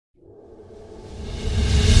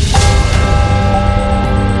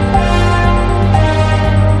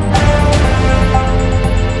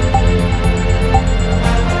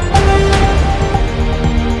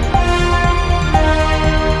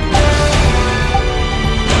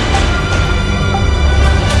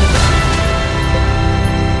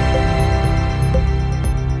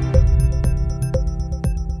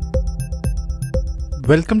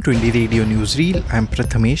Welcome to Indie Radio Newsreel. I'm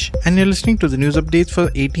Prathamesh and you're listening to the news updates for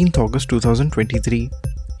 18th August 2023.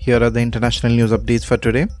 Here are the international news updates for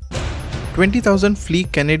today. 20,000 flee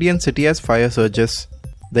Canadian city as fire surges.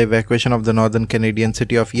 The evacuation of the northern Canadian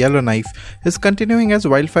city of Yellowknife is continuing as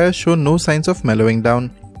wildfires show no signs of mellowing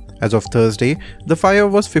down. As of Thursday, the fire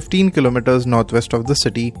was 15 kilometers northwest of the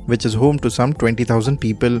city, which is home to some 20,000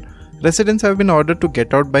 people. Residents have been ordered to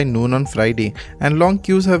get out by noon on Friday, and long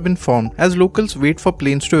queues have been formed as locals wait for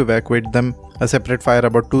planes to evacuate them. A separate fire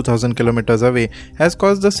about 2,000 kilometers away has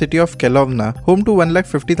caused the city of Kelowna, home to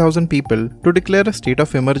 150,000 people, to declare a state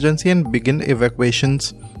of emergency and begin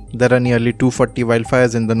evacuations. There are nearly 240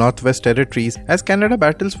 wildfires in the Northwest Territories as Canada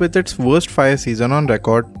battles with its worst fire season on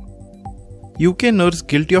record. UK nurse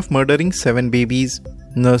guilty of murdering 7 babies.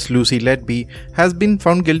 Nurse Lucy Letby has been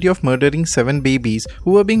found guilty of murdering 7 babies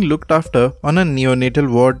who were being looked after on a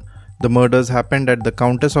neonatal ward. The murders happened at the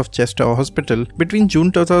Countess of Chester Hospital between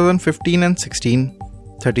June 2015 and 16.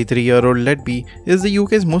 33-year-old Letby is the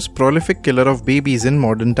UK's most prolific killer of babies in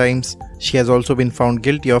modern times. She has also been found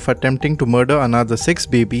guilty of attempting to murder another 6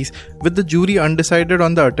 babies, with the jury undecided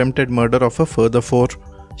on the attempted murder of a further 4.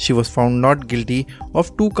 She was found not guilty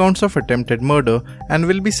of 2 counts of attempted murder and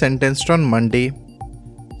will be sentenced on Monday.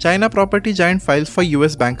 China property giant files for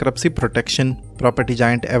US bankruptcy protection. Property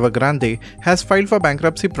giant Evergrande has filed for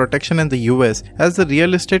bankruptcy protection in the US as the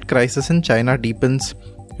real estate crisis in China deepens.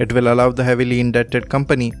 It will allow the heavily indebted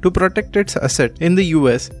company to protect its asset in the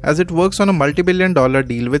US as it works on a multi-billion-dollar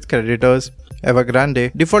deal with creditors.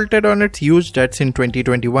 Evergrande defaulted on its huge debts in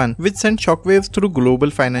 2021, which sent shockwaves through global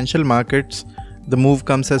financial markets. The move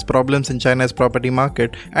comes as problems in China's property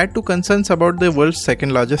market add to concerns about the world's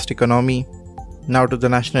second-largest economy. Now to the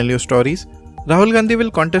national news stories. Rahul Gandhi will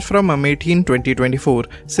contest from Amethi in 2024,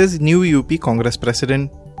 says new UP Congress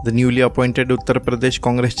President. The newly appointed Uttar Pradesh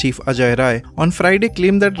Congress chief Ajay Rai on Friday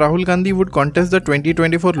claimed that Rahul Gandhi would contest the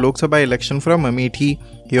 2024 Lok Sabha election from Amethi.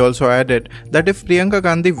 He also added that if Priyanka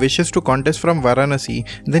Gandhi wishes to contest from Varanasi,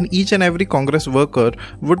 then each and every Congress worker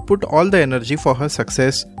would put all the energy for her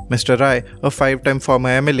success. Mr. Rai, a 5-time former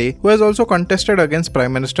MLA who has also contested against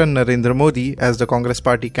Prime Minister Narendra Modi as the Congress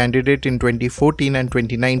party candidate in 2014 and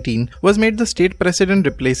 2019, was made the state president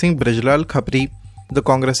replacing Brijlal Khapri. The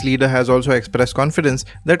Congress leader has also expressed confidence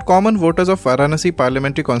that common voters of Varanasi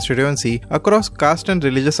parliamentary constituency across caste and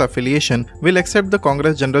religious affiliation will accept the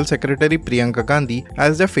Congress General Secretary Priyanka Gandhi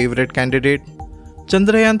as their favourite candidate.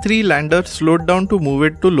 Chandrayaan-3 lander slowed down to move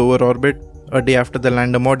it to lower orbit. A day after the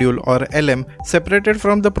lander module or LM separated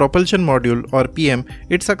from the propulsion module or PM,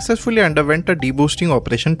 it successfully underwent a deboosting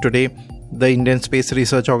operation today. The Indian Space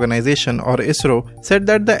Research Organisation or ISRO said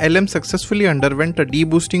that the LM successfully underwent a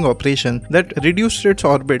deboosting operation that reduced its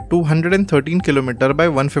orbit to 113 km by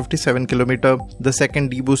 157 km. The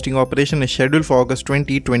second deboosting operation is scheduled for August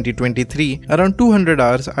 20, 2023 around 200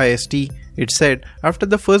 hours IST, it said after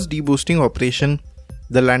the first deboosting operation.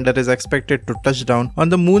 The lander is expected to touch down on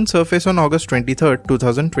the moon surface on August 23,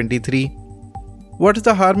 2023. What is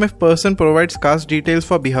the harm if person provides caste details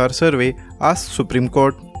for Bihar survey? Asked Supreme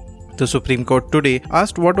Court. The Supreme Court today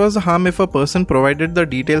asked what was the harm if a person provided the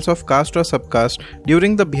details of caste or subcaste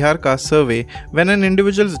during the Bihar caste survey when an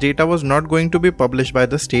individual's data was not going to be published by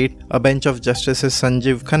the state. A bench of Justices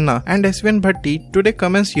Sanjeev Khanna and S.V.N. Bhatti today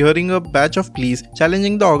commenced hearing a batch of pleas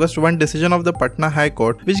challenging the August 1 decision of the Patna High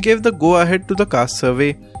Court, which gave the go-ahead to the caste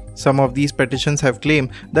survey. Some of these petitions have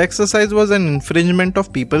claimed the exercise was an infringement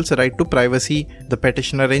of people's right to privacy. The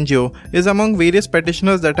petitioner NGO is among various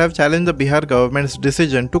petitioners that have challenged the Bihar government's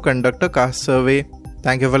decision to conduct a caste survey.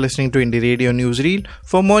 Thank you for listening to Indie Radio Newsreel.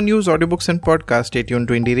 For more news, audiobooks and podcasts, stay tuned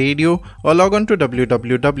to Indie Radio or log on to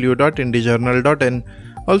www.indiejournal.in.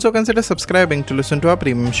 Also consider subscribing to listen to our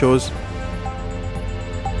premium shows.